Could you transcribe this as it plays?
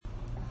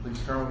Please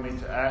turn with me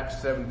to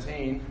Acts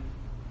 17,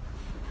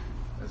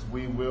 as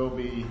we will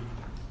be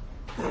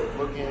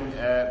looking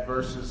at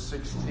verses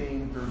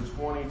 16 through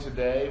 20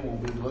 today. We'll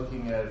be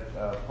looking at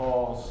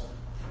Paul's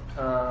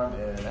time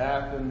in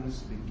Athens,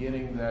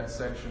 beginning that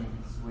section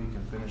this week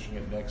and finishing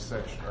it next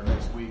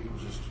week. It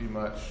was just too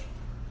much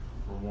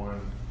for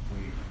 1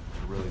 week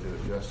to really do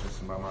it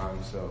justice in my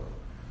mind. So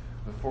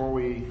before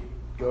we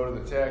go to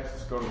the text,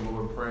 let's go to the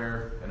Lord in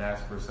prayer and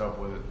ask for his help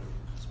with it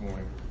this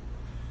morning.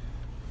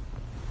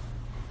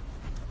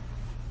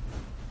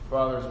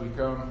 Father, as we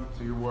come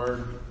to your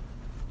word,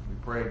 we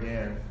pray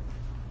again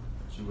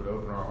that you would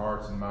open our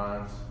hearts and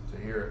minds to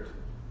hear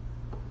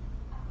it.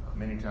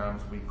 Many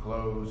times we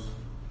close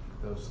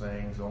those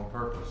things on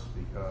purpose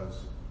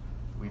because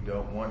we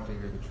don't want to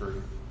hear the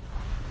truth.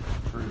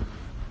 The truth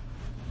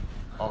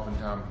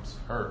oftentimes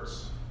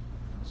hurts.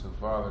 So,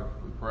 Father,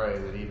 we pray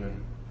that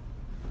even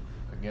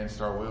against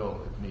our will,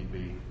 if need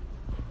be,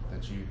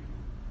 that you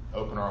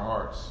open our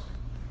hearts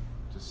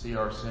to see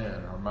our sin,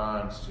 our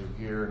minds to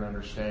hear and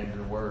understand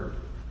your word,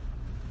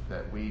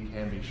 that we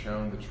can be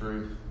shown the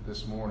truth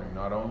this morning,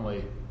 not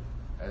only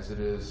as it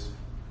is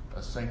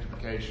a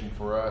sanctification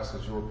for us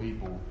as your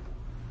people,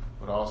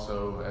 but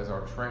also as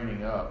our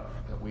training up,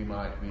 that we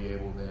might be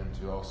able then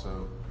to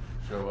also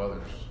show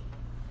others.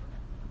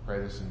 I pray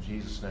this in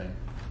Jesus' name.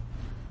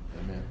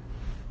 Amen.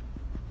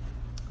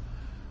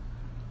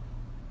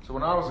 So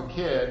when I was a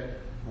kid,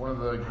 one of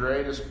the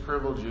greatest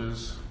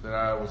privileges that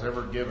I was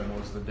ever given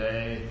was the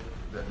day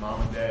that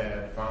Mom and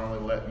Dad finally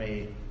let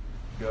me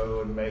go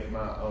and make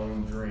my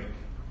own drink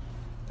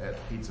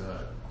at Pizza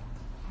Hut.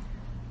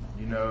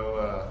 You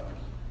know,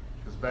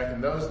 because back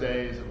in those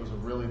days it was a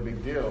really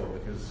big deal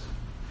because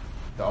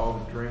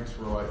all the drinks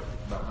were like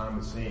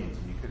behind the scenes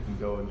and you couldn't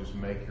go and just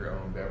make your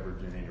own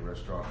beverage in any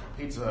restaurant.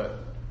 Pizza Hut,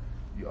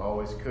 you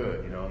always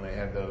could, and they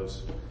had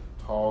those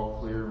tall,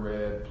 clear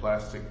red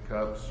plastic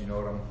cups, you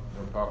know what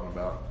I'm talking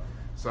about.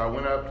 So I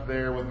went up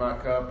there with my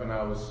cup and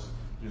I was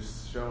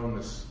just shown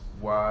this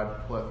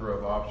wide plethora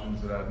of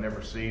options that I'd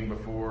never seen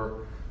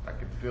before. I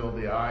could fill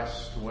the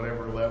ice to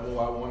whatever level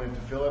I wanted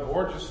to fill it,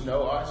 or just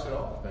no ice at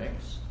all,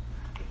 thanks.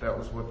 If that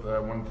was what I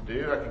wanted to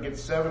do, I could get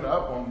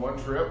 7-Up on one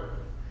trip,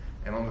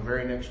 and on the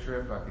very next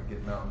trip I could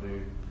get Mountain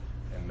Dew,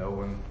 and no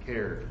one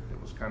cared.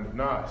 It was kind of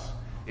nice.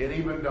 It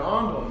even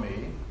dawned on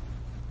me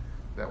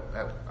that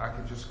I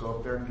could just go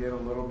up there and get a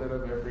little bit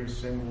of every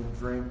single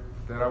drink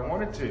that I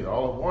wanted to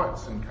all at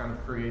once and kind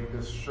of create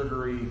this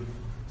sugary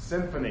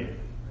symphony,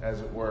 as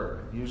it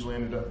were. It usually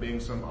ended up being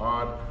some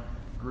odd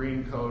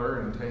green color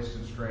and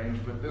tasted strange,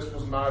 but this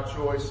was my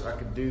choice. I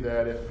could do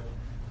that if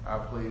I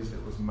pleased.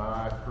 It was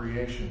my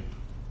creation.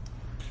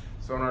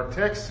 So in our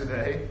text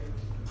today,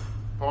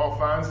 Paul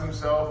finds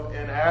himself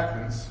in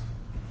Athens,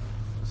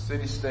 a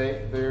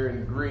city-state there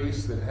in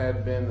Greece that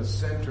had been the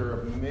center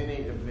of many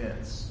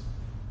events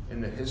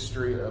in the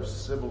history of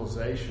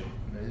civilization,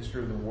 in the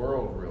history of the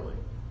world, really.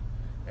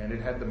 And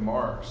it had the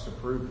marks to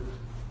prove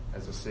it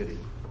as a city.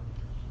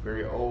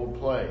 Very old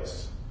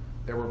place.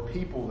 There were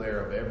people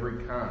there of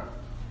every kind.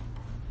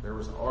 There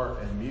was art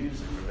and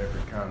music of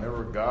every kind. There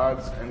were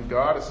gods and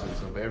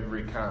goddesses of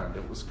every kind.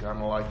 It was kind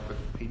of like the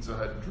Pizza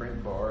Hut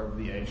drink bar of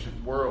the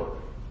ancient world.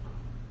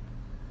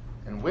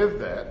 And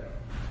with that,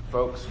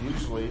 folks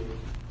usually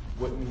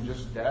wouldn't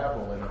just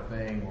dabble in a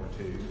thing or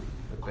two,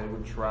 but they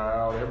would try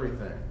out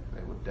everything.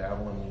 They would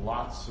dabble in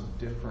lots of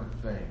different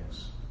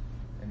things.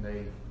 And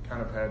they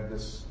kind of had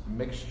this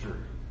mixture.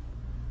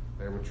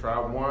 They would try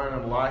one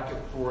and like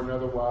it for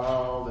another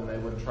while, then they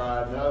would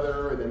try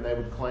another, and then they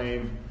would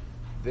claim,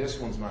 this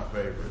one's my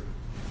favorite.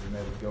 And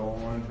they would go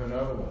on to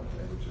another one.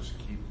 They would just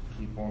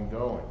keep on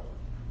going.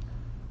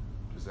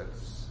 Does that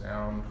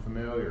sound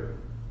familiar?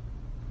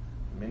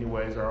 In many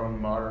ways, our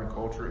own modern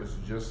culture is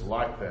just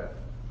like that.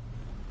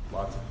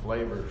 Lots of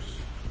flavors,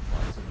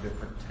 lots of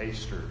different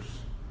tasters,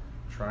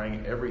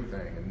 trying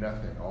everything and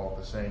nothing all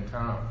at the same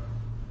time.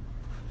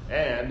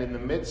 And in the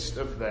midst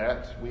of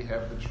that, we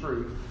have the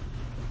truth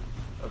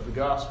of the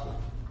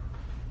gospel,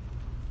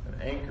 an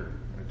anchor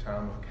in a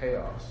time of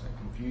chaos and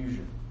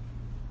confusion.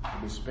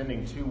 We'll be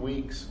spending 2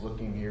 weeks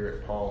looking here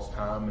at Paul's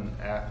time in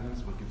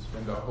Athens. We could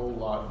spend a whole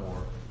lot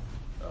more,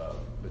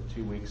 but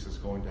 2 weeks is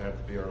going to have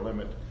to be our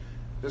limit.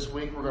 This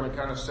week we're going to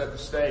kind of set the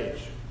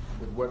stage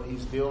with what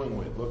he's dealing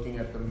with, looking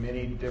at the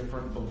many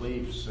different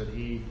beliefs that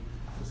he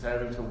was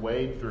having to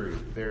wade through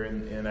there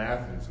in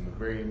Athens, and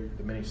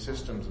the many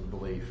systems of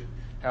belief,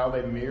 how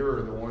they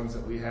mirror the ones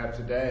that we have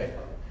today.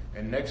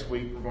 And next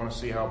week we're going to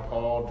see how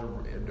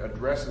Paul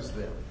addresses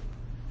them,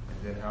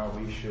 and then how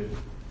we should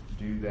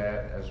do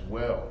that as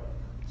well.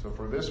 So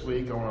for this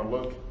week I want to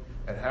look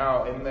at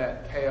how in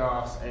that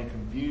chaos and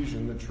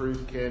confusion the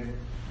truth can,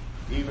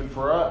 even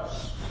for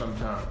us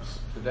sometimes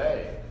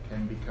today,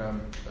 can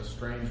become a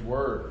strange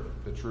word,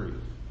 the truth,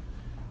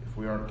 if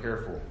we aren't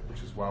careful,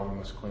 which is why we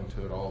must cling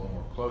to it all the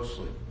more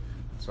closely.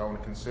 So I want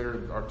to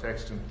consider our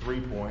text in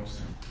 3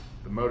 points: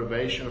 the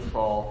motivation of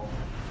Paul,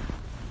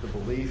 the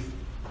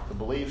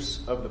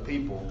beliefs of the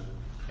people,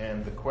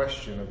 and the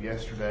question of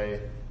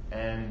yesterday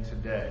and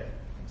today.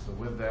 And so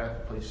with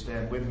that, please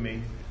stand with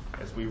me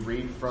as we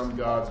read from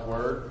God's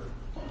Word.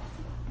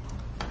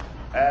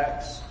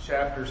 Acts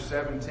chapter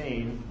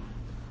 17,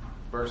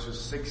 verses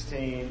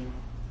 16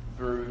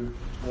 through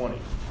 20.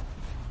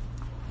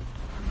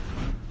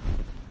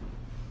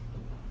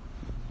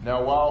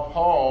 Now while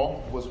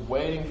Paul was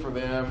waiting for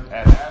them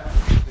at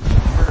Athens,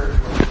 his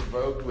spirit was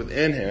provoked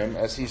within him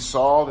as he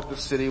saw that the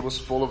city was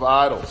full of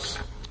idols.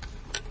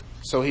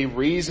 So he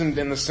reasoned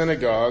in the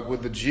synagogue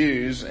with the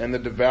Jews and the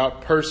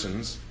devout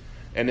persons,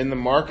 and in the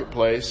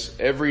marketplace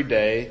every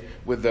day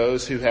with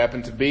those who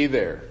happened to be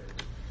there.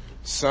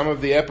 Some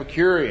of the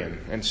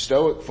Epicurean and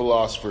Stoic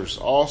philosophers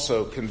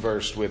also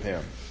conversed with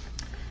him.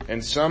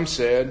 And some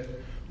said,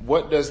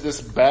 "What does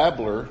this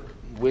babbler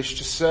wish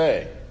to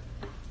say?"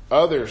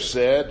 Others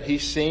said, "He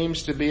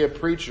seems to be a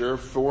preacher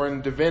of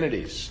foreign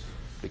divinities,"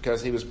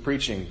 because he was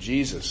preaching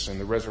Jesus and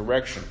the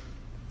resurrection.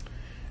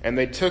 And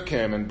they took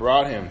him and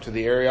brought him to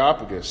the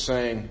Areopagus,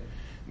 saying,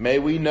 "May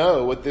we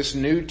know what this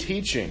new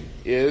teaching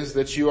is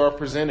that you are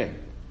presenting?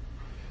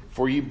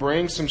 For you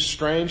bring some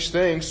strange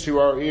things to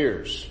our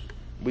ears.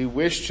 We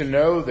wish to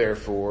know,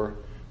 therefore,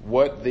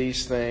 what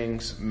these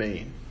things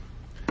mean."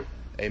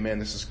 Amen.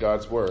 This is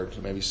God's Word.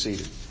 You may be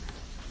seated.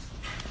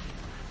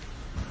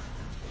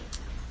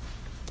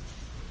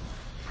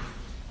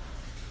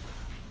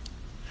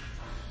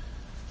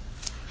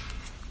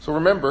 So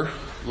remember,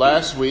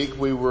 last week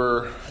we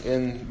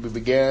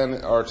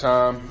began our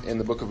time in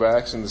the book of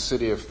Acts in the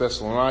city of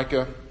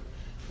Thessalonica,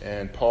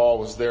 and Paul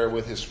was there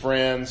with his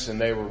friends, and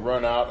they were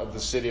run out of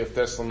the city of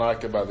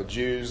Thessalonica by the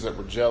Jews that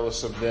were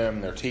jealous of them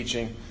and their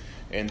teaching.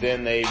 And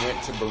then they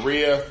went to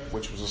Berea,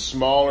 which was a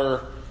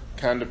smaller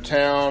kind of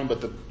town,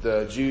 but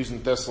the Jews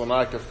in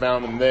Thessalonica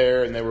found them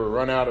there, and they were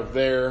run out of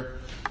there.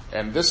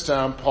 And this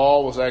time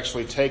Paul was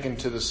actually taken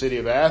to the city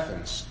of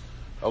Athens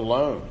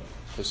alone.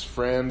 His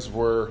friends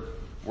were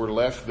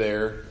left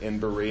there in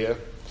Berea,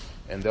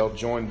 and they'll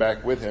join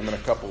back with him in a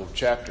couple of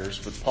chapters.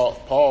 But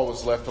Paul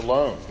was left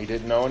alone. He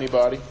didn't know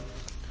anybody.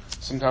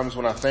 Sometimes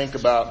when I think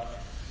about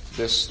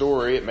this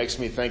story, it makes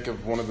me think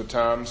of one of the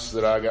times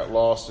that I got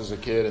lost as a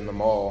kid in the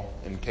mall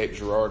in Cape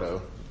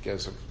Girardeau. You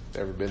guys have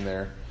ever been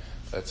there?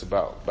 That's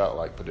about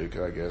like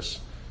Paducah, I guess.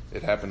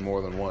 It happened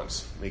more than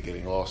once, me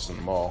getting lost in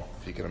the mall,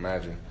 if you can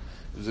imagine.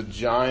 It was a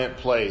giant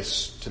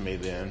place to me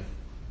then.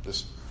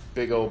 This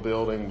big old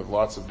building with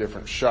lots of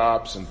different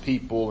shops and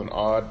people and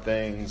odd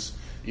things.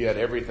 You had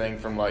everything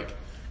from like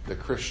the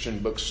Christian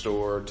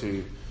bookstore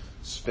to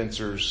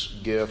Spencer's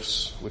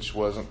Gifts, which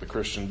wasn't the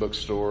Christian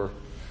bookstore.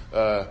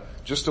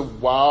 Just a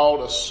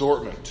wild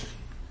assortment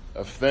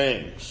of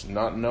things,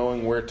 not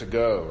knowing where to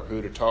go or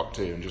who to talk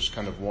to, and just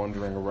kind of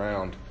wandering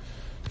around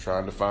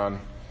trying to find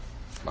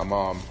my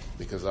mom,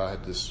 because I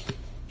had this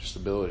just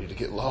ability to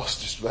get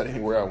lost just about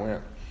anywhere I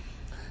went.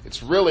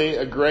 It's really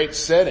a great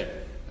setting,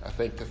 I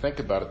think, to think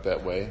about it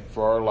that way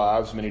for our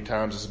lives many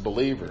times as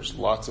believers.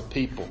 Lots of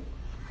people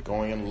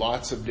going in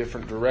lots of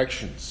different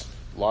directions,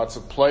 lots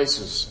of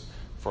places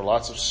for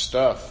lots of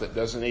stuff that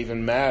doesn't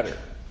even matter.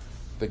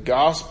 The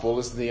gospel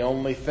is the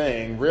only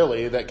thing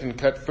really that can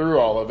cut through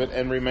all of it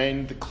and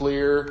remain the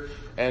clear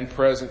and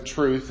present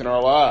truth in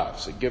our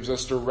lives. It gives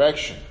us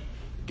direction.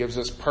 It gives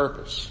us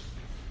purpose.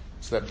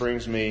 So that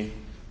brings me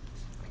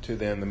to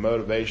then the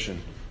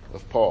motivation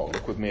of Paul.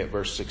 Look with me at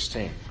verse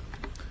 16.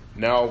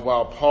 Now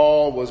while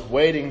Paul was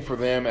waiting for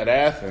them at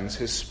Athens,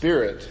 his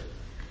spirit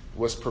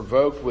was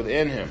provoked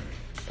within him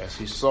as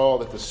he saw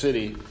that the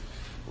city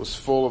was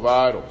full of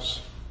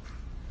idols.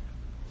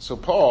 So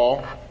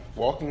Paul,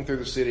 walking through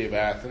the city of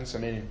Athens,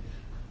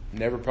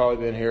 never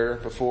probably been here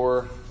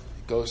before,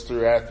 goes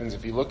through Athens.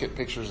 If you look at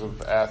pictures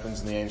of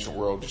Athens in the ancient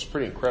world, just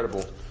pretty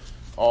incredible.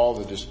 All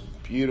the just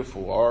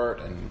beautiful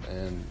art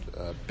and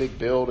big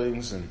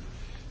buildings and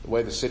the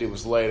way the city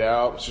was laid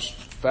out. It's just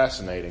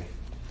fascinating.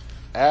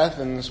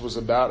 Athens was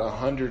about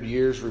 100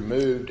 years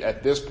removed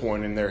at this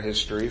point in their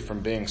history from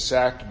being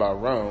sacked by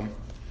Rome,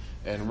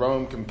 and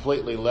Rome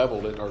completely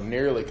leveled it, or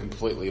nearly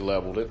completely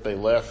leveled it. They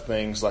left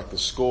things like the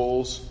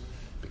schools,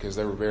 because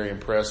they were very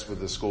impressed with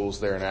the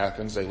schools there in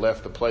Athens. They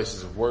left the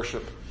places of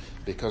worship,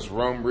 because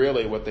Rome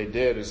really, what they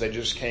did is they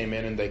just came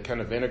in and they kind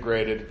of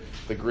integrated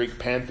the Greek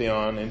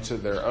pantheon into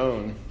their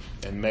own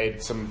and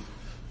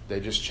they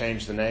just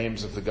changed the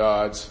names of the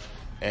gods,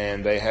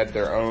 and they had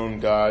their own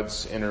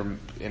gods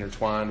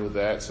intertwined with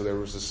that. So there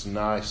was this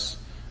nice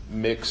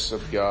mix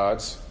of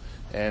gods.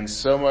 And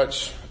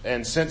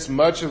since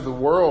much of the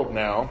world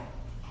now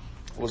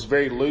was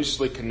very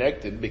loosely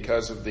connected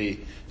because of the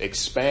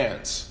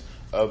expanse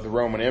of the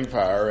Roman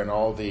Empire and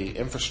all the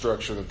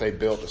infrastructure that they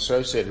built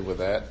associated with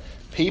that,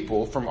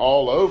 people from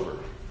all over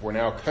were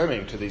now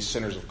coming to these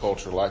centers of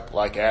culture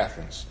like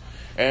Athens.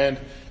 And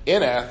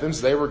in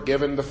Athens, they were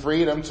given the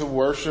freedom to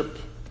worship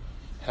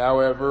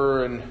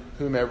however and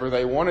whomever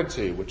they wanted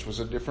to, which was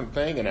a different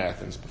thing in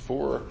Athens.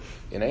 Before,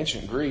 in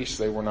ancient Greece,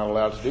 they were not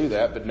allowed to do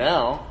that. But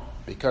now,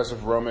 because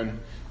of Roman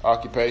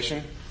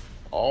occupation,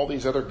 all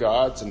these other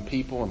gods and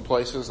people and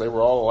places, they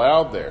were all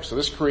allowed there. So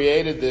this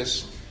created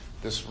this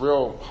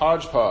real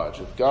hodgepodge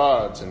of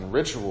gods and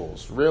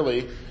rituals,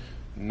 really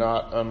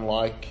not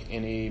unlike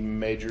any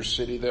major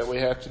city that we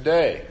have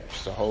today.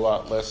 Just a whole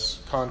lot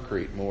less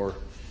concrete, more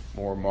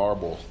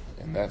marble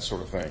and that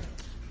sort of thing,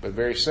 but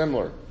very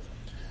similar.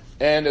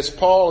 And as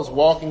Paul is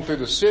walking through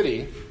the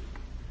city,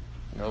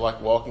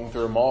 like walking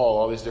through a mall,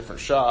 all these different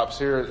shops,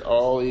 here are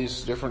all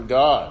these different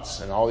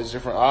gods and all these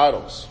different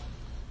idols.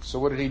 So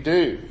what did he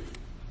do?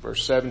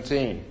 Verse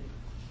 17.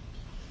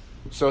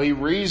 So he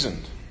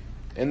reasoned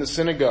in the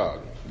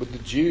synagogue with the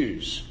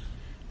Jews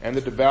and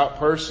the devout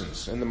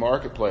persons in the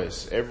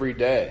marketplace every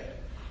day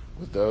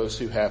with those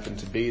who happened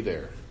to be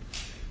there.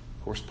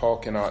 Of course, Paul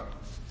cannot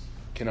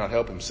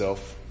help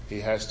himself. He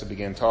has to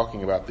begin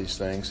talking about these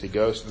things. He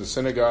goes to the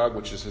synagogue,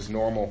 which is his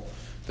normal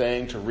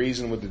thing, to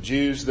reason with the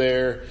Jews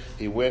there.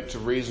 He went to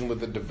reason with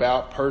the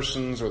devout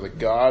persons or the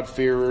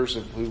God-fearers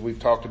who we've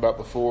talked about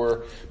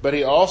before. But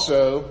he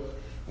also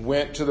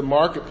went to the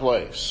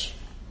marketplace,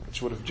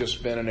 which would have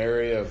just been an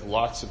area of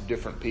lots of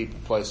different people,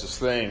 places,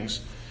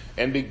 things,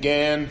 and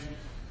began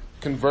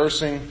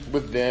conversing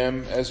with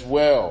them as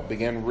well,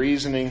 began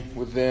reasoning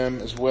with them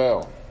as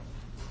well.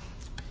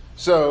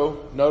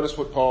 So, notice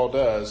what Paul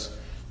does.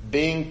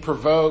 Being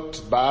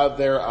provoked by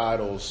their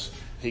idols,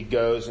 he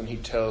goes and he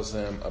tells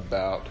them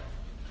about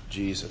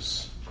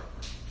Jesus.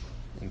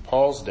 In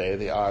Paul's day,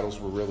 the idols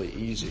were really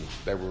easy.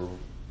 They were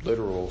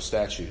literal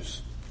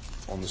statues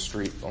on the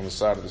street, on the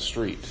side of the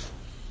street.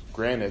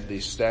 Granted,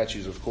 these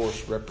statues, of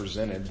course,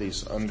 represented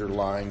these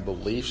underlying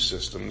belief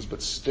systems,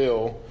 but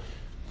still,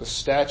 the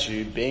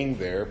statue being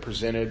there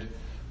presented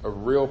a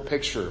real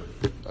picture,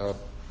 a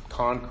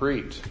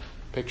concrete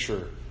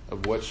picture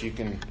of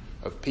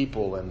of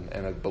people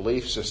and a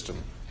belief system.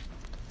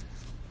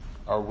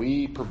 Are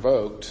we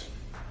provoked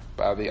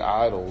by the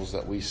idols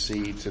that we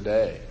see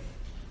today?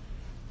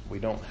 We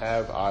don't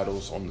have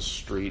idols on the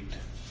street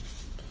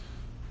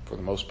for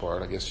the most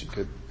part. I guess you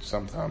could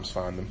sometimes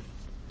find them.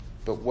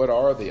 But what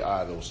are the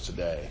idols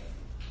today?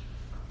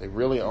 They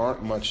really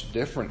aren't much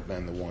different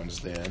than the ones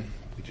then.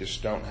 They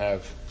just don't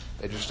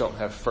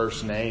have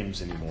first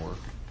names anymore.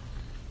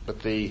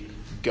 But the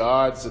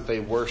gods that they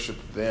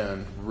worshiped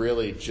then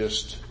really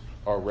just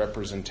are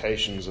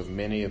representations of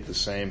many of the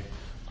same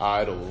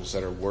idols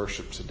that are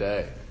worshipped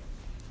today.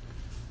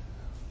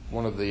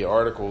 One of the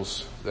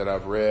articles that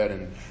I've read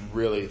and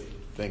really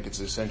think it's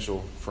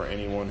essential for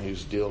anyone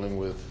who's dealing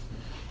with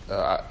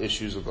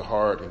issues of the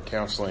heart and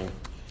counseling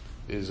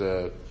is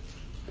an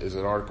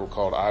article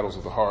called Idols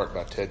of the Heart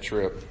by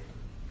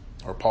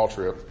Paul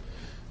Tripp.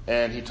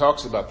 And he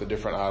talks about the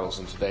different idols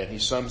in today, and he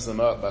sums them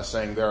up by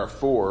saying there are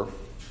 4.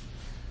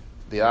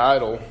 The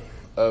idol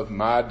of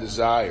my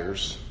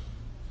desires,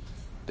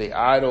 the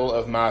idol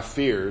of my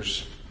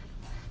fears,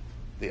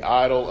 the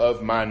idol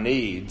of my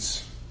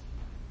needs,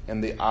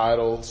 and the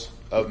idols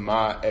of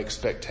my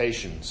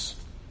expectations.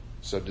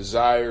 So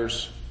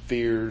desires,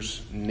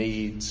 fears,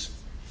 needs,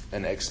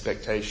 and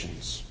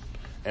expectations.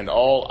 And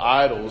all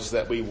idols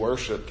that we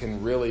worship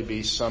can really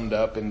be summed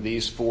up in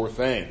these 4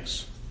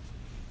 things.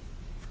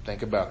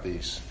 Think about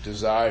these.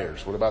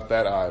 Desires. What about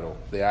that idol?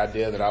 The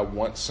idea that I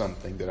want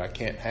something that I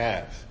can't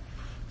have.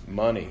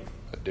 Money,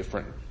 a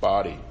different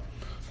body,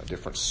 a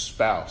different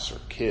spouse or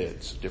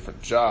kids, a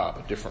different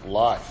job, a different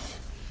life.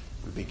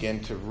 We begin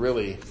to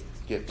really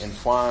get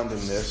entwined in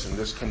this, and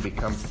this can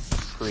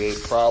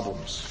create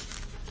problems.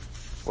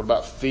 What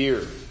about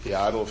fear? The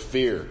idol of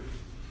fear.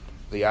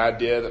 The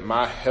idea that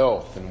my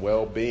health and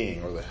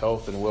well-being, or the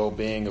health and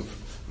well-being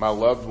of my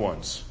loved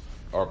ones,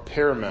 are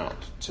paramount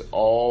to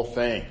all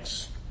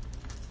things.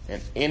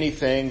 And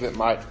anything that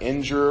might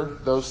injure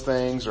those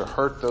things or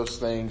hurt those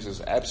things is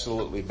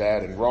absolutely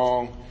bad and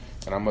wrong.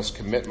 And I must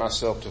commit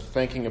myself to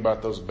thinking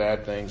about those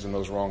bad things and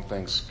those wrong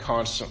things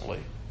constantly.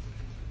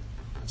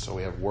 And so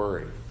we have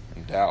worry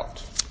and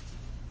doubt.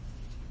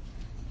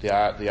 The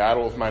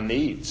idol of my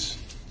needs.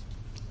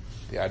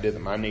 The idea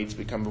that my needs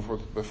become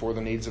before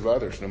the needs of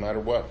others, no matter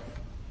what.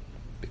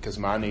 Because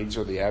my needs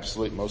are the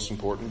absolute most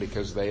important,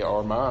 because they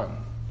are mine.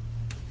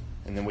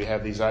 And then we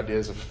have these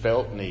ideas of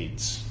felt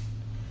needs.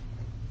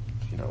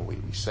 We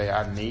say,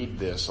 I need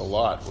this a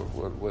lot.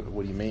 What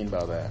do you mean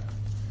by that?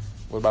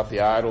 What about the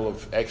idol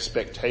of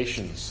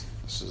expectations?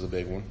 This is a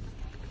big one.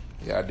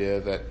 The idea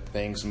that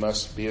things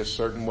must be a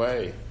certain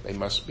way. They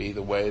must be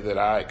the way that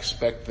I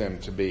expect them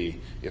to be.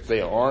 If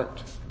they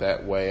aren't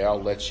that way,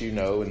 I'll let you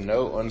know in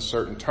no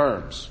uncertain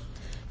terms,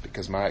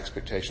 because my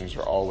expectations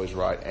are always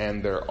right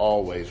and they're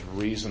always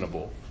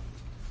reasonable.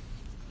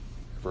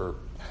 Ever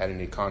had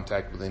any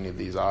contact with any of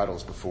these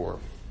idols before?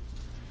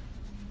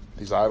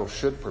 These idols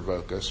should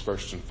provoke us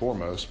first and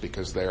foremost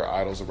because they are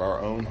idols of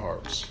our own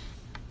hearts.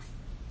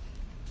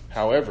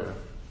 However,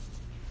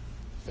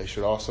 they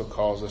should also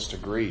cause us to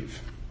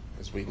grieve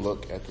as we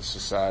look at the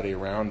society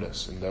around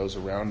us and those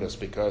around us,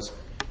 because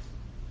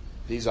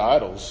these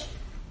idols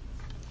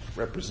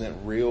represent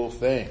real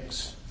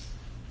things.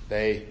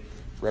 They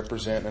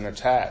represent an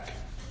attack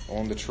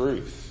on the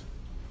truth,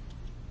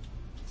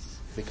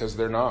 because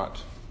they're not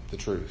the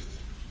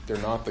truth. They're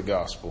not the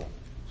gospel.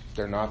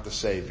 They're not the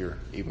Savior,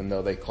 even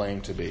though they claim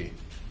to be.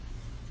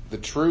 The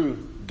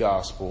true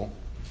gospel,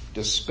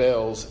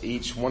 dispels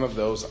each one of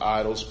those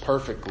idols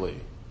perfectly.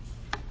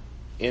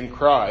 In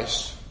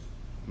Christ,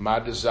 my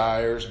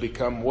desires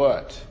become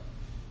what?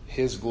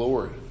 His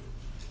glory,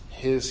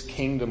 His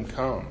kingdom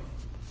come.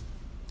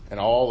 And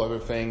all other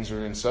things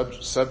are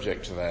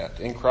subject to that.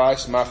 In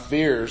Christ, my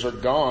fears are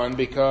gone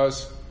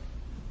because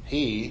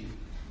He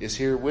is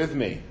here with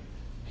me.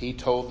 He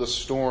told the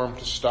storm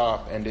to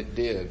stop, and it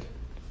did.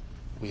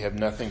 We have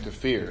nothing to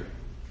fear.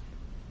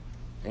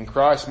 In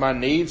Christ, my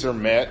needs are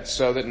met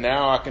so that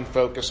now I can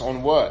focus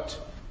on what?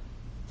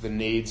 The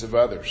needs of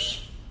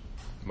others.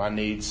 My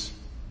needs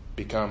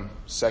become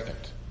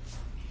second.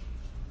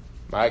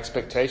 My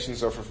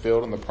expectations are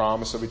fulfilled in the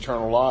promise of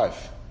eternal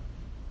life.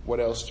 What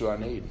else do I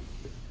need?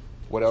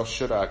 What else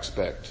should I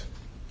expect?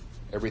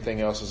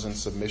 Everything else is in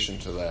submission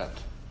to that.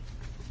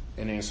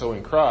 And so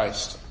in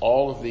Christ,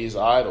 all of these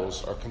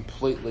idols are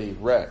completely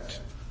wrecked.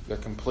 They're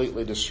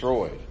completely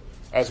destroyed.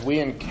 As we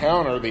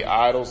encounter the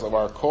idols of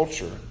our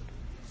culture,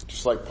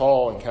 just like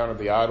Paul encountered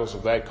the idols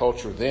of that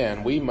culture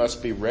then, we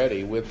must be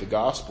ready with the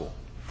gospel.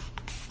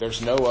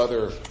 There's no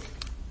other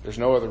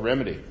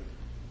remedy.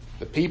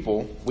 The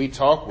people we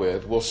talk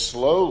with will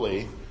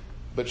slowly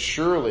but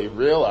surely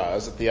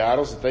realize that the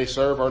idols that they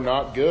serve are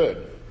not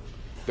good.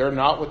 They're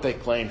not what they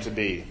claim to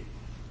be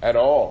at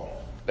all.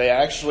 They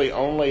actually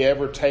only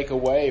ever take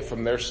away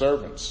from their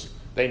servants.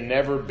 They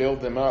never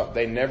build them up.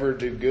 They never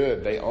do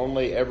good. They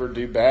only ever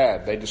do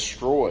bad. They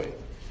destroy.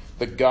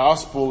 The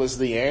gospel is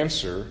the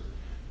answer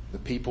the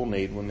people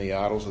need when the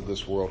idols of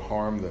this world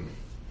harm them,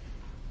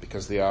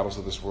 because the idols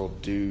of this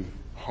world do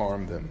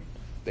harm them.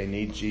 They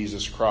need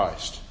Jesus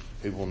Christ,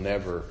 who will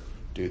never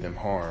do them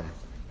harm.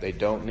 They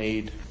don't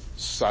need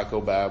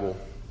psychobabble.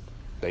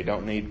 They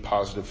don't need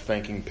positive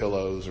thinking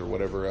pillows or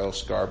whatever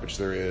else garbage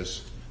there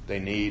is. They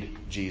need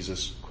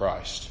Jesus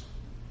Christ.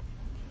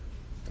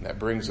 And that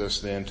brings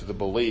us then to the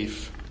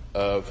belief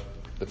of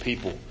the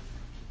people.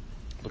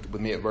 Look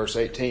with me at verse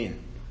 18.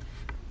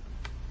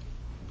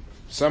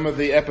 Some of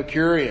the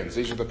Epicureans,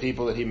 these are the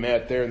people that he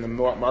met there in the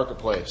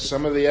marketplace.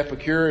 Some of the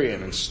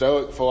Epicurean and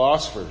Stoic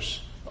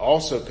philosophers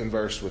also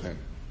conversed with him.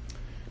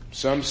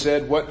 Some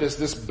said, "What does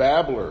this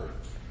babbler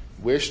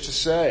wish to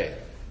say?"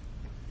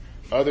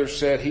 Others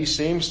said, "He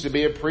seems to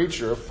be a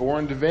preacher of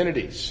foreign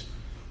divinities,"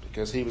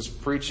 because he was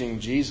preaching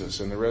Jesus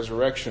and the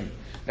resurrection.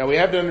 Now we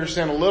have to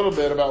understand a little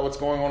bit about what's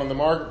going on in the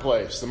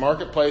marketplace. The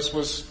marketplace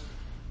was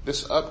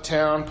this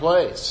uptown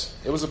place.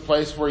 It was a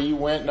place where you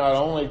went not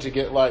only to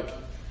get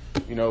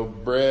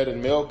bread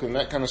and milk and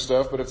that kind of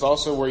stuff, but it's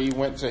also where you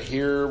went to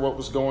hear what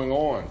was going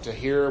on, to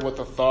hear what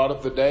the thought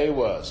of the day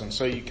was. And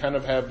so you kind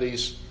of have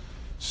these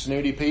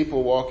snooty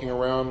people walking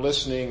around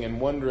listening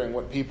and wondering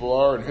what people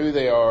are and who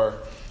they are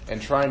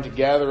and trying to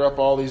gather up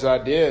all these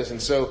ideas.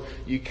 And so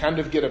you kind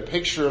of get a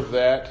picture of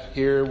that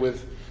here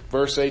with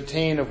verse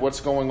 18 of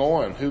what's going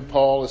on, who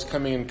Paul is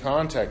coming in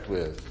contact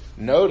with.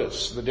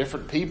 Notice the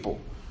different people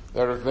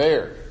that are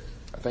there.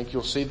 I think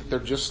you'll see that they're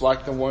just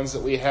like the ones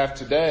that we have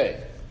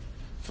today.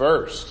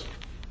 First,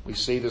 we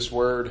see this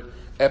word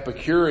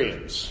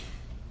Epicureans.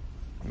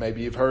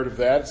 Maybe you've heard of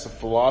that. It's a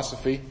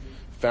philosophy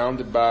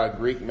founded by a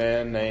Greek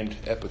man named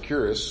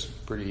Epicurus.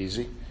 Pretty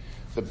easy.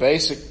 The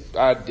basic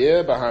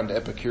idea behind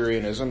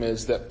Epicureanism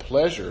is that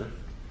pleasure,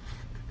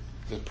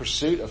 the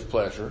pursuit of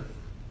pleasure,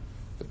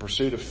 the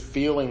pursuit of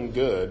feeling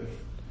good,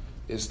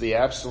 is the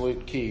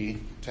absolute key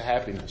to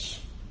happiness.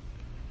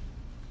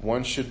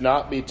 One should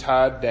not be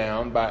tied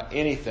down by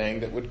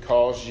anything that would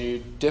cause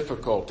you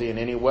difficulty in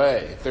any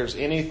way. If there's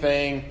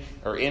anything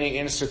or any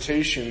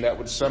institution that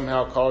would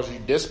somehow cause you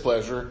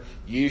displeasure,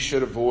 you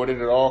should avoid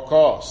it at all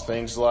costs.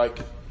 Things like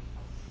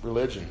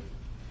religion,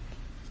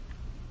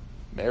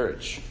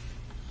 marriage,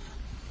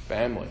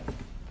 family,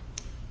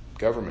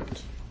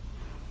 government.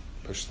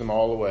 Push them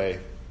all away,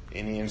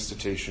 any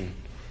institution,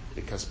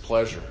 because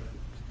pleasure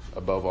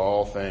above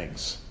all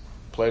things.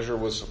 Pleasure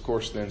was, of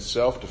course, then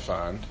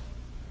self-defined.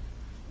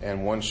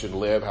 And one should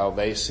live how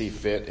they see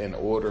fit in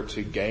order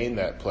to gain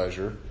that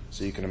pleasure.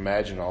 So you can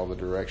imagine all the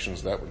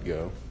directions that would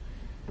go.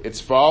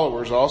 Its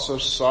followers also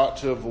sought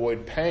to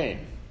avoid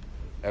pain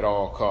at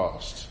all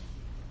costs.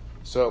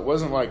 So it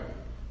wasn't like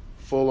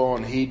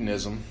full-on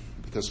hedonism,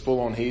 because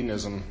full-on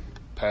hedonism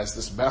has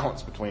this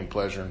balance between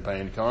pleasure and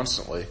pain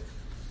constantly.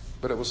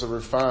 But it was a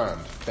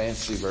refined,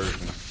 fancy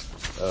version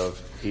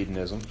of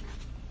hedonism.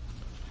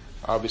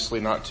 Obviously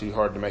not too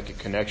hard to make a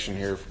connection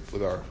here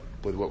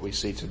with what we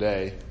see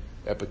today.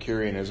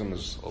 Epicureanism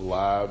is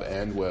alive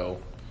and well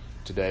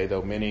today,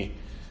 though many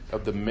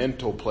of the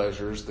mental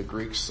pleasures the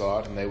Greeks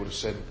sought, and they would have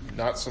said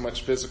not so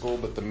much physical,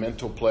 but the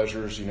mental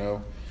pleasures,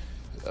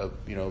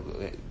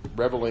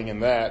 reveling in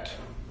that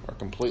are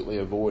completely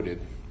avoided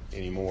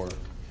anymore.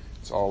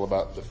 It's all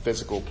about the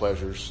physical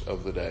pleasures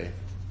of the day.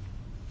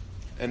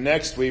 And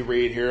next we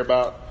read here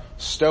about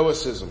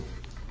Stoicism.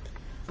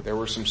 There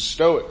were some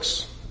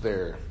Stoics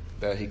there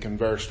that he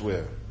conversed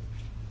with,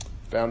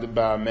 founded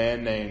by a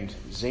man named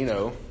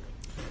Zeno.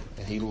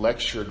 And he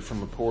lectured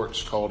from a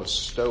porch called a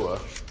stoa.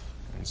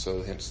 And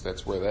so hence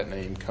that's where that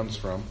name comes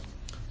from.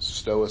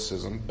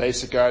 Stoicism.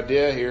 Basic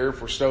idea here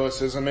for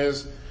Stoicism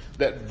is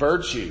that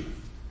virtue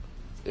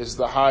is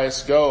the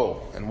highest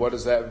goal. And what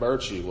is that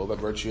virtue? Well, that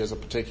virtue has a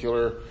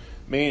particular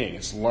meaning.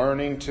 It's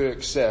learning to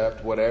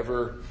accept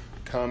whatever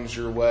comes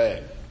your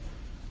way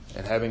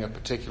and having a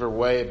particular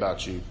way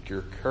about you,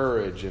 your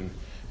courage, and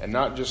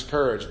not just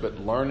courage, but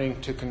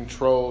learning to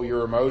control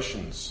your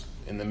emotions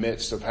in the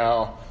midst of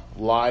how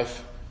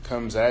life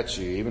comes at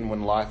you, even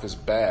when life is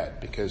bad,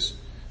 because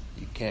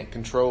you can't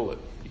control it.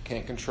 You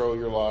can't control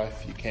your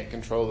life. You can't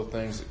control the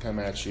things that come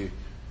at you.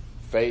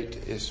 Fate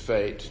is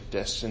fate.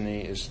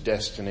 Destiny is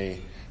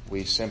destiny.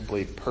 We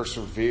simply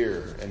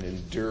persevere and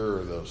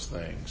endure those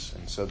things.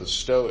 And so the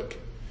Stoic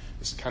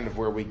is kind of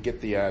where we get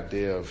the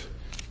idea of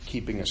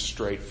keeping a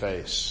straight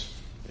face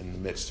in the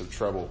midst of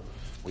trouble.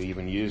 We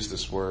even use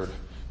this word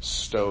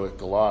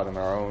Stoic a lot in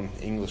our own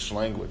English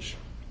language.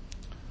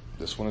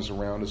 This one is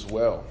around as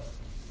well,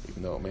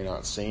 even though it may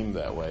not seem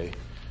that way.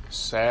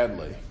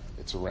 Sadly,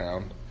 it's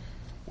around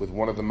with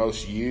one of the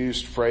most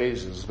used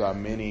phrases by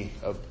many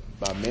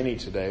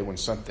today. When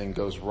something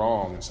goes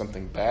wrong and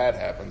something bad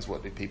happens,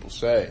 what do people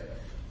say?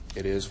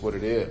 It is what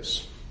it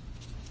is.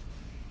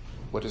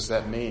 What does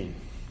that mean?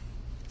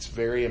 It's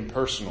very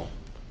impersonal,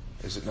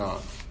 is it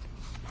not?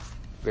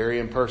 Very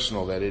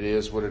impersonal, that it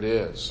is what it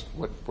is.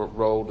 What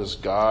role does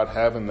God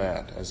have in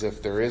that? As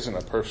if there isn't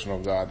a personal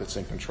God that's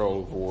in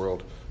control of the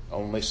world,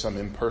 only some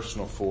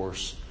impersonal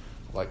force,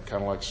 kind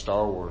of like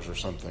Star Wars or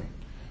something.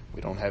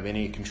 We don't have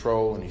any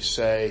control, any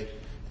say,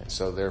 and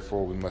so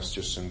therefore we must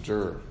just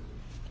endure.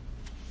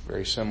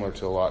 Very similar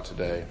to a lot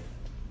today.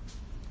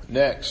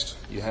 Next,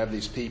 you have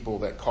these people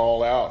that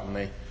call out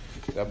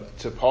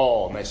to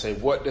Paul, and they say,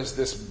 "What does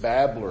this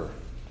babbler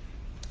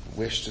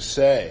wish to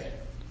say?"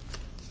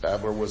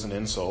 Babbler was an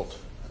insult,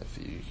 if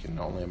you can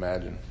only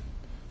imagine.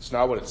 It's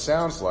not what it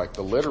sounds like.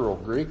 The literal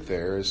Greek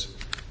there is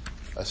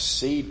a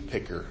seed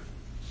picker,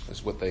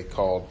 is what they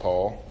called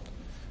Paul.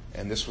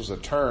 And this was a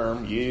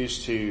term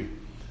used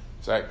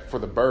for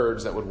the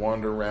birds that would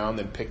wander around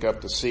and pick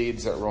up the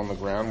seeds that were on the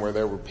ground, where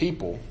there were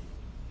people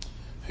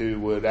who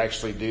would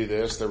actually do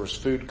this. There was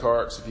food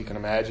carts, if you can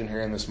imagine,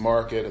 here in this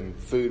market, and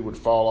food would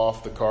fall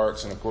off the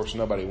carts, and of course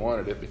nobody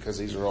wanted it because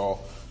these are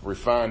all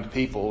refined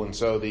people, and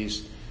so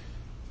these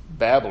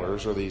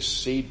babblers or these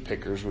seed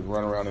pickers would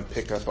run around and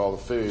pick up all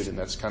the food, and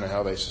that's kind of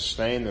how they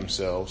sustain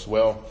themselves.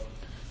 Well,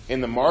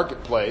 in the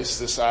marketplace,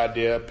 this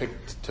idea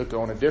took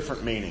on a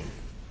different meaning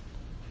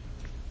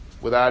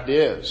with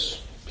ideas.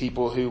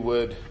 People who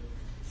would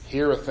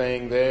hear a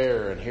thing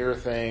there and hear a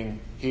thing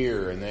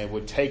here, and they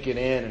would take it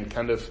in and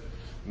kind of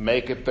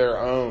make it their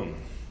own.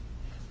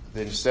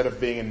 Instead of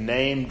being a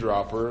name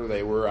dropper,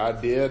 they were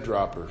idea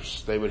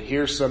droppers. They would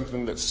hear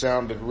something that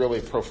sounded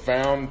really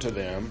profound to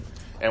them,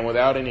 and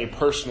without any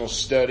personal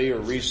study or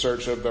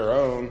research of their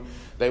own,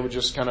 they would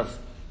just kind of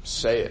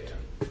say it.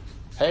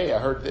 Hey, I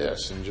heard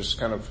this, and just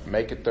kind of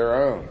make it their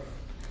own.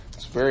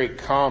 It's very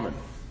common.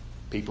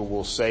 People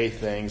will say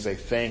things they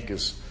think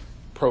is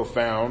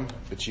profound,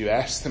 but you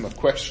ask them a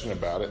question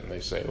about it, and they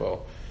say,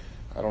 well,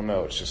 I don't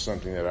know, it's just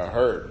something that I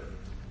heard.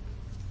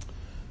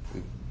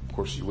 Of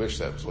course, you wish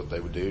that was what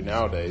they would do.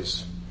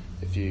 Nowadays,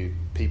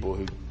 people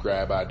who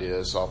grab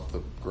ideas off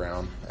the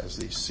ground, as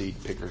these seed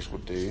pickers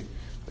would do,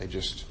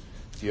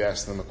 if you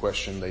ask them a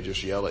question, they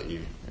just yell at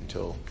you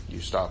until you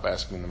stop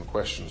asking them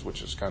questions,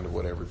 which is kind of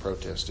what every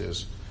protest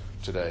is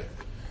today.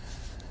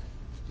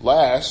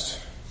 Last,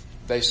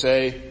 they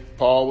say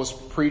Paul was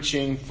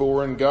preaching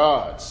foreign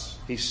gods.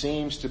 He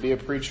seems to be a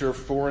preacher of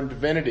foreign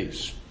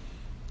divinities.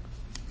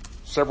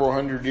 Several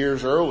hundred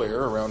years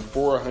earlier, around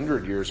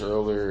 400 years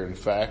earlier, in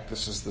fact,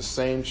 this is the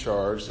same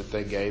charge that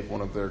they gave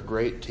one of their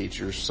great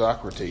teachers,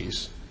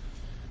 Socrates.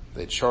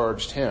 They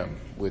charged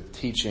him with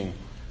teaching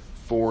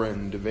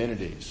foreign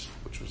divinities,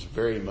 which was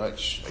very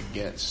much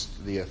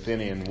against the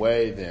Athenian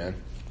way then.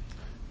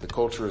 The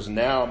culture is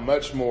now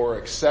much more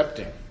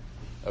accepting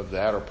of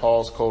that, or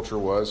Paul's culture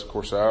was. Of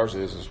course, ours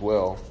is as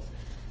well.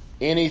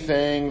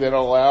 Anything that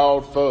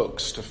allowed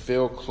folks to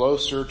feel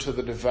closer to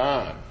the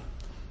divine,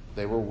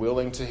 they were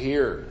willing to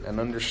hear and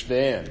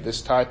understand.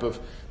 This type of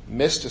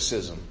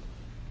mysticism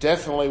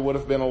definitely would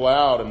have been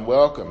allowed and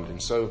welcomed.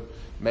 And so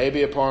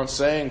maybe upon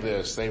saying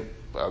this,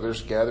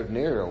 others gathered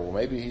near. Well,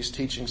 maybe he's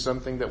teaching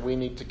something that we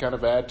need to kind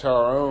of add to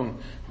our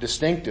own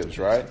distinctives,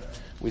 right?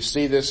 We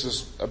see this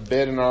as a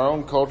bit in our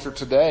own culture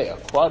today,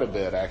 quite a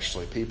bit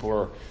actually. People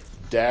are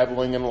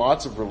dabbling in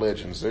lots of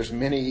religions. There's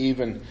many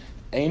even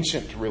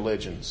ancient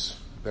religions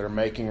that are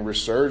making a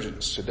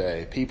resurgence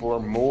today. People are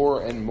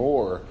more and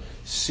more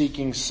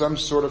seeking some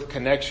sort of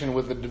connection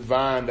with the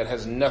divine that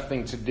has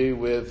nothing to do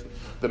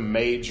with the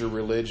major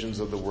religions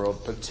of the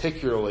world,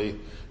 particularly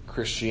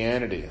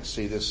Christianity. I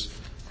see this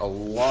a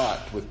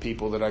lot with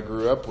people that I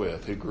grew up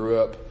with, who grew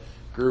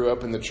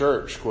up in the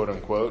church, quote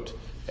unquote,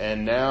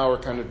 and now are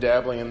kind of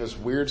dabbling in this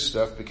weird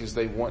stuff because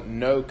they want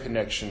no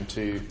connection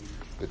to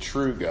the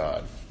true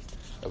God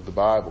of the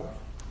Bible.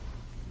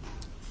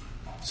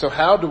 So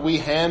how do we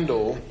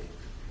handle,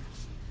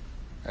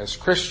 as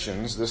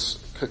Christians,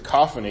 this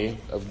cacophony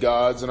of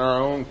gods in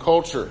our own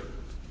culture,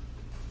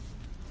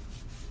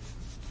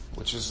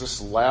 which is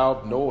this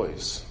loud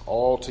noise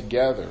all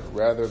together,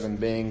 rather than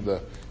being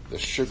the the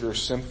sugar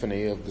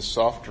symphony of the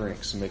soft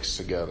drinks mixed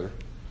together.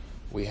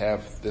 We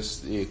have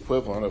the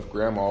equivalent of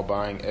grandma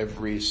buying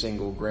every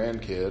single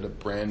grandkid a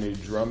brand new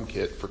drum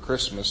kit for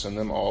Christmas and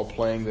them all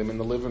playing them in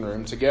the living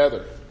room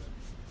together.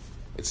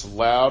 It's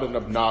loud and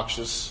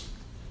obnoxious.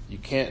 You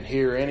can't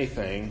hear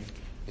anything.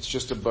 It's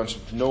just a bunch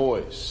of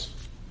noise.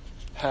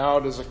 How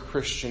does a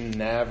Christian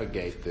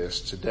navigate this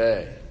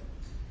today?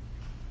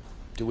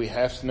 Do we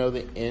have to know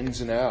the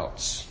ins and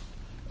outs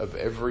of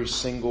every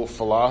single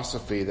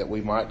philosophy that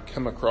we might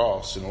come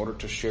across in order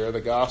to share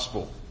the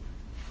gospel?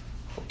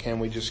 Or can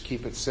we just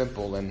keep it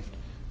simple and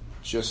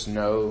just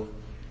know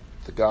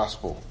the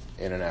gospel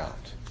in and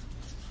out?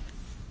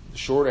 The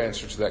short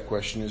answer to that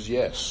question is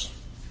yes,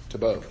 to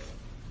both.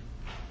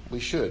 We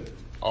should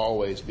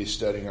always be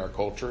studying our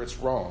culture. It's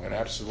wrong, and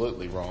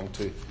absolutely wrong,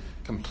 to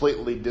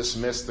completely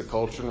dismiss the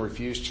culture and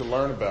refuse to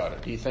learn about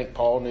it. Do you think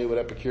Paul knew what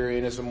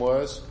Epicureanism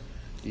was?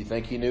 Do you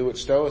think he knew what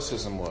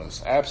Stoicism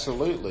was?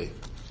 Absolutely.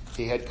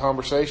 He had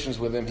conversations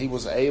with him. He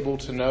was able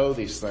to know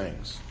these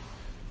things.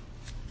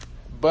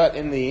 But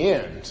in the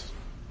end,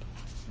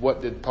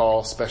 what did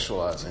Paul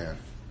specialize in?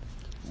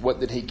 What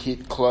did he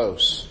keep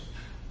close?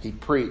 He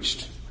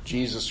preached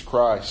Jesus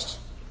Christ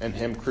and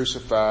Him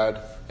crucified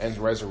and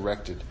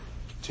resurrected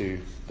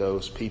to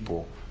those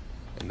people.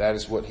 And that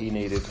is what he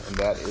needed, and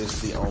that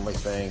is the only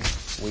thing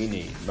we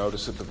need.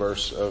 Notice at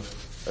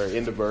the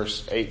end of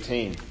verse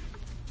 18.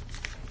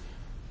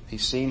 He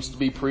seems to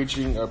be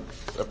preaching a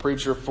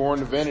preacher of foreign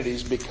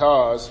divinities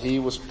because he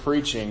was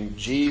preaching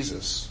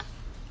Jesus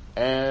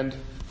and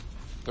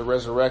the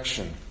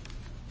resurrection.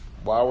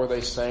 Why were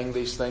they saying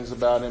these things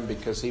about him?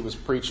 Because he was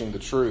preaching the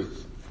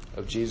truth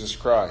of Jesus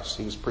Christ.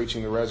 He was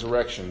preaching the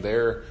resurrection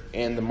there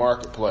in the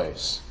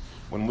marketplace.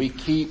 When we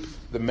keep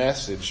the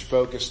message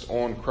focused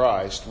on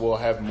Christ, we'll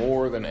have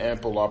more than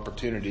ample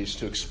opportunities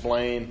to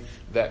explain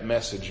that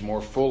message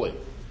more fully.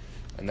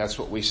 And that's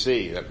what we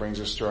see. That brings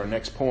us to our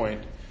next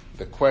point,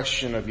 the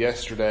question of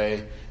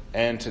yesterday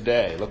and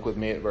today. Look with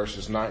me at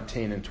verses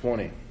 19 and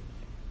 20.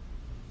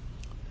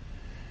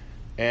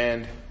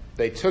 And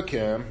they took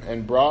him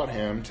and brought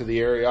him to the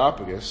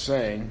Areopagus,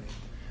 saying,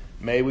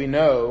 "May we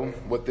know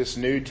what this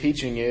new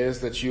teaching is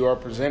that you are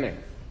presenting?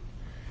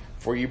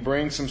 For you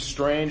bring some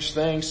strange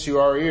things to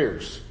our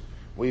ears.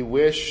 We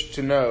wish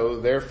to know,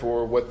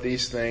 therefore, what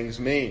these things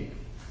mean."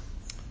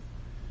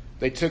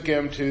 They took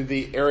him to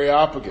the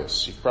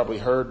Areopagus. You've probably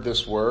heard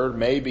this word.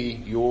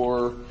 Maybe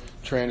your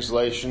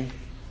translation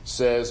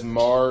says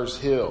Mars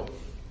Hill.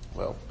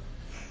 Well,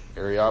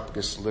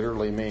 Areopagus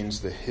literally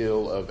means the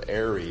hill of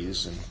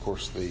Ares, and of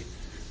course the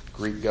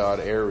Greek god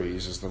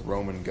Ares is the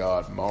Roman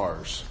god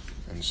Mars,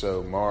 and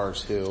so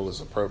Mars Hill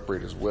is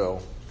appropriate as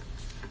well.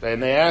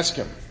 And they ask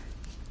him,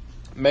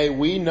 "May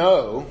we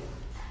know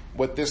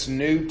what this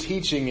new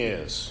teaching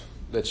is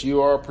that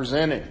you are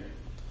presenting?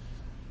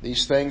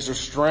 These things are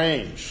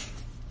strange.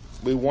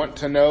 We want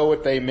to know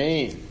what they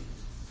mean."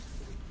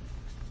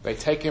 They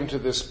take him to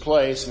this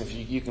place, and if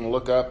you can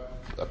look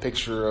up a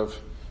picture of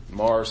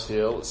Mars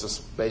Hill, it's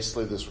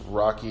basically this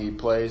rocky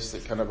place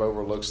that kind of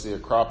overlooks the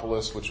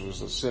Acropolis, which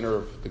was the center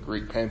of the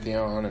Greek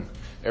pantheon and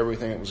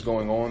everything that was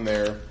going on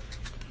there.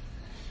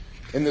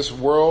 In this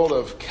world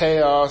of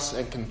chaos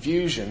and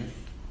confusion,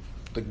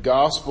 the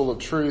gospel of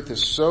truth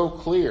is so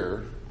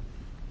clear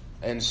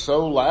and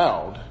so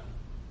loud,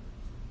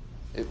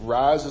 it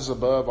rises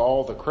above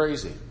all the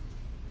crazy,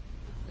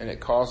 and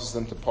it causes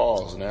them to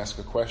pause and ask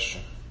a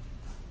question.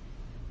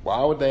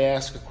 Why would they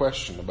ask a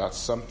question about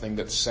something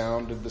that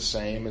sounded the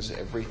same as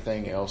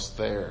everything else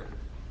there?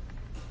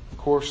 Of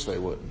course they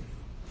wouldn't.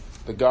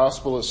 The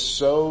gospel is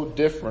so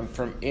different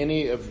from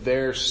any of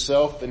their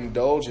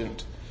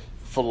self-indulgent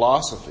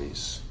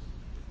philosophies.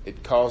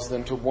 It caused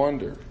them to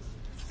wonder.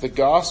 The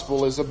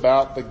gospel is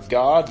about the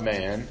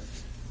God-man,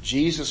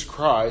 Jesus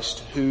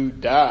Christ, who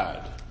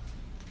died,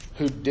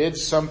 who did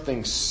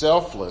something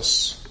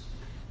selfless,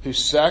 who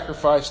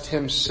sacrificed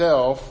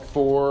himself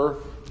for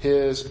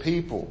his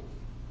people.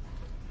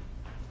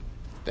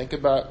 Think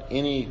about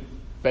any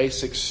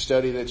basic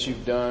study that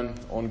you've done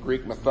on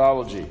Greek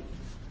mythology.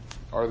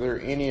 Are there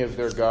any of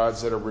their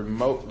gods that are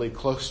remotely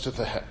close to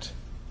that?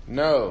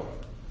 No.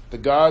 The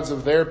gods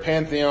of their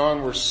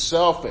pantheon were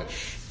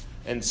selfish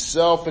and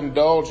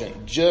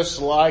self-indulgent, just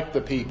like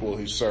the people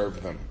who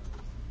served them.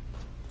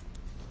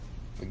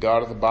 The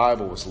God of the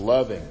Bible was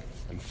loving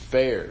and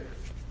fair,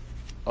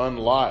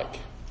 unlike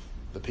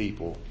the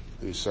people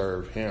who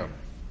served him.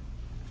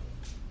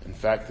 In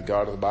fact, the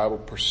God of the Bible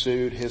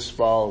pursued his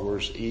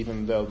followers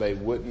even though they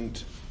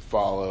wouldn't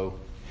follow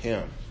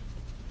him.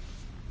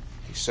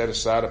 He set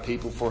aside a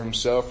people for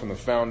himself from the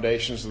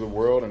foundations of the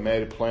world and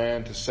made a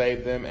plan to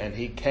save them, and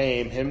he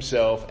came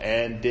himself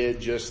and did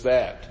just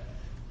that.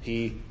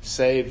 He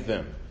saved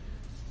them.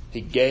 He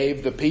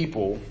gave the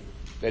people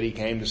that he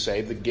came to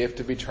save the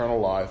gift of eternal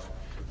life,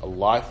 a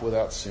life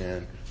without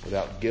sin,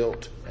 without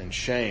guilt and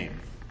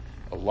shame,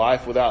 a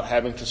life without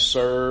having to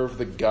serve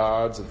the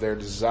gods of their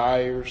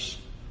desires,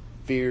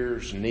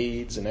 fears,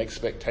 needs, and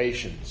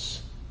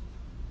expectations.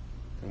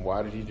 And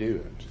why did he do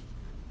it?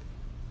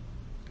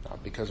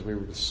 Not because we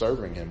were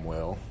serving him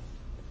well,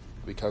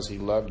 because he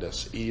loved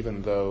us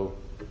even though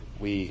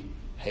we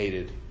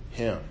hated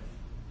him.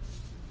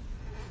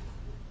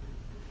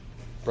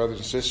 Brothers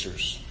and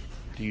sisters,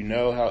 do you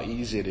know how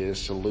easy it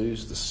is to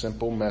lose the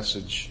simple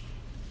message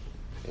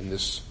in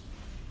this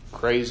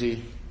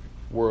crazy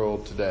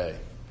world today?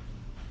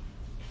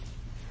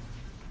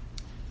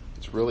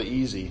 It's really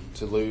easy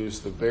to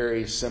lose the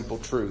very simple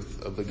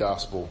truth of the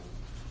gospel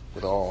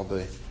with all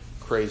the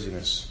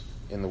craziness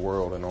in the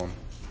world and on.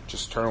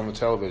 Just turn on the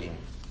television,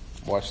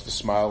 watch the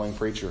smiling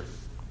preacher.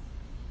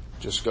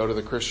 Just go to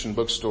the Christian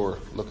bookstore,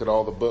 look at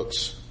all the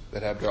books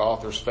that have their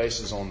authors'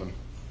 faces on them.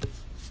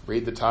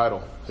 Read the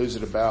title. Who's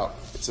it about?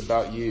 It's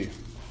about you.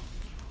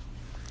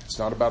 It's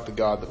not about the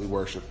God that we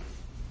worship.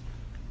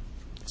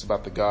 It's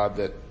about the God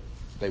that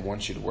they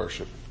want you to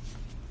worship,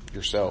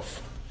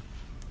 yourself.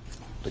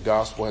 The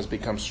gospel has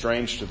become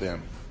strange to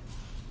them,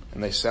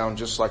 and they sound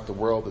just like the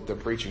world that they're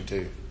preaching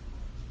to.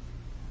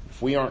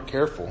 If we aren't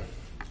careful,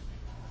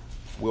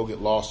 we'll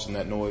get lost in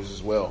that noise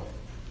as well.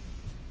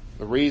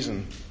 The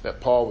reason that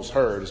Paul was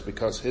heard is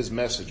because his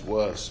message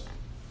was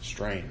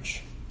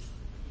strange.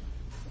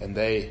 And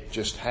they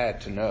just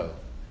had to know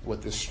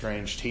what this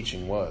strange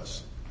teaching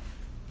was.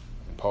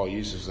 And Paul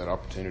uses that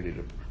opportunity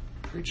to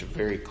preach a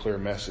very clear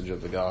message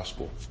of the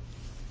gospel.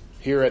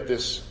 Here at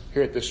this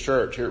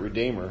church, here at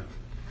Redeemer,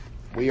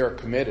 we are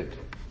committed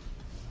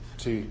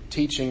to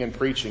teaching and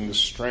preaching the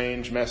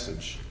strange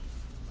message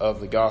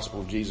of the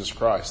gospel of Jesus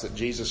Christ, that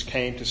Jesus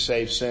came to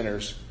save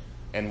sinners,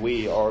 and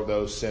we are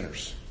those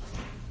sinners.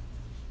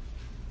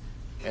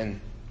 And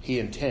he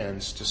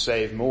intends to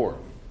save more.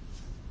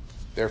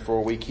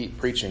 Therefore, we keep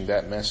preaching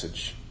that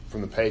message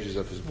from the pages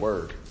of his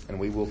word, and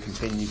we will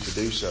continue to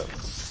do so.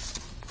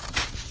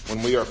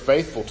 When we are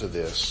faithful to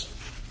this,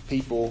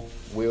 people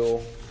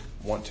will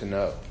want to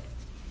know.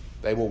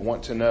 They will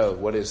want to know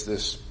what is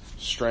this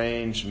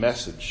strange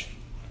message.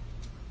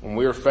 When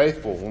we are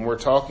faithful, when we're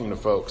talking to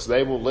folks,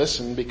 they will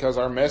listen because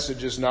our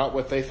message is not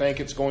what they think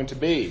it's going to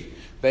be.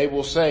 They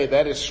will say,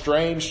 "That is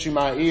strange to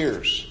my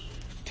ears.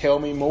 Tell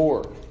me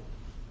more."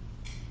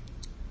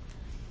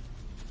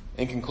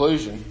 In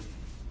conclusion,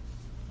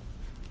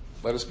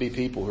 let us be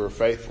people who are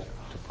faithful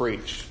to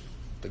preach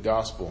the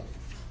gospel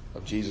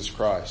of Jesus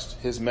Christ,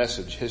 his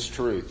message, his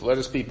truth. Let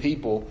us be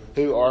people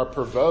who are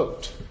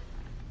provoked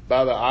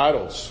by the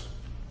idols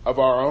of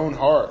our own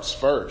hearts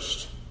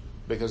first,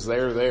 because they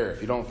are there.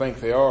 If you don't think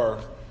they are,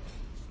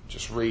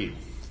 just read.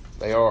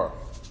 They are.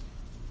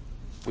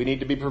 We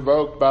need to be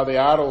provoked by the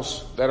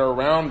idols that are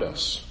around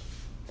us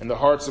in the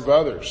hearts of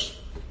others,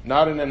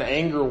 not in an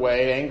anger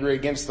way, angry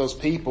against those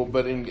people,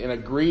 but in a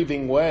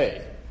grieving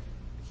way.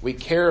 We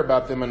care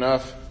about them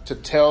enough to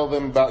tell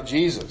them about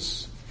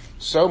Jesus,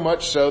 so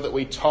much so that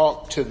we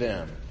talk to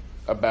them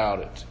about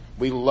it.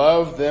 We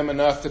love them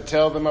enough to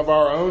tell them of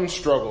our own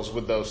struggles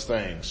with those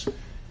things,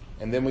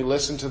 and then we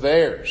listen to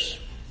theirs.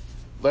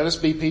 Let us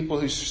be people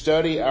who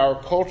study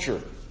our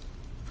culture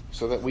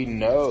so that we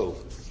know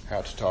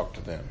how to talk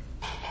to them,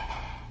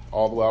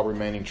 all the while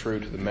remaining true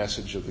to the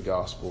message of the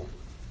gospel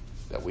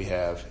that we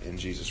have in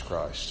Jesus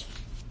Christ.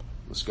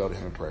 Let's go to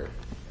him in prayer.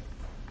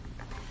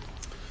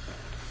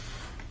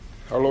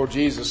 Our Lord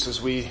Jesus,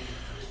 as we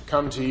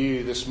come to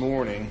you this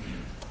morning,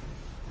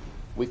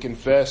 we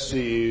confess to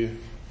you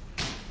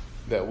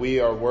that we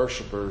are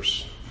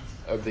worshipers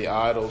of the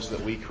idols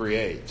that we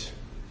create.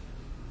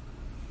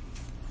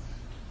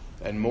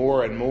 And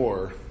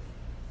more,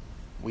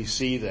 we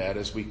see that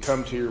as we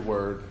come to your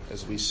word,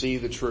 as we see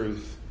the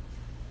truth,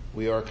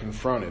 we are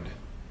confronted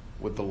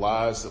with the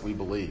lies that we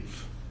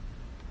believe.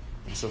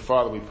 And so,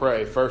 Father, we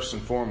pray first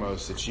and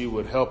foremost that you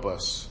would help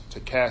us to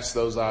cast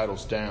those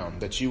idols down,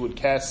 that you would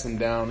cast them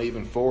down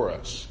even for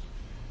us,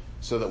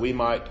 so that we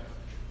might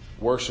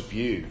worship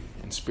you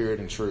in spirit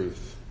and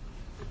truth.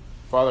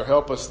 Father,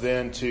 help us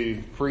then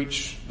to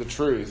preach the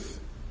truth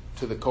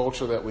to the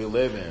culture that we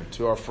live in,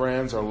 to our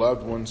friends, our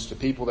loved ones, to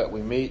people that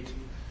we meet,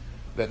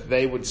 that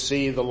they would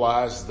see the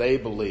lies they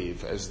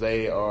believe as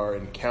they are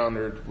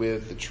encountered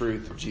with the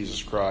truth of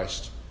Jesus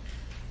Christ.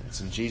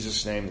 It's in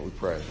Jesus' name that we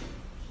pray.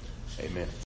 Amen.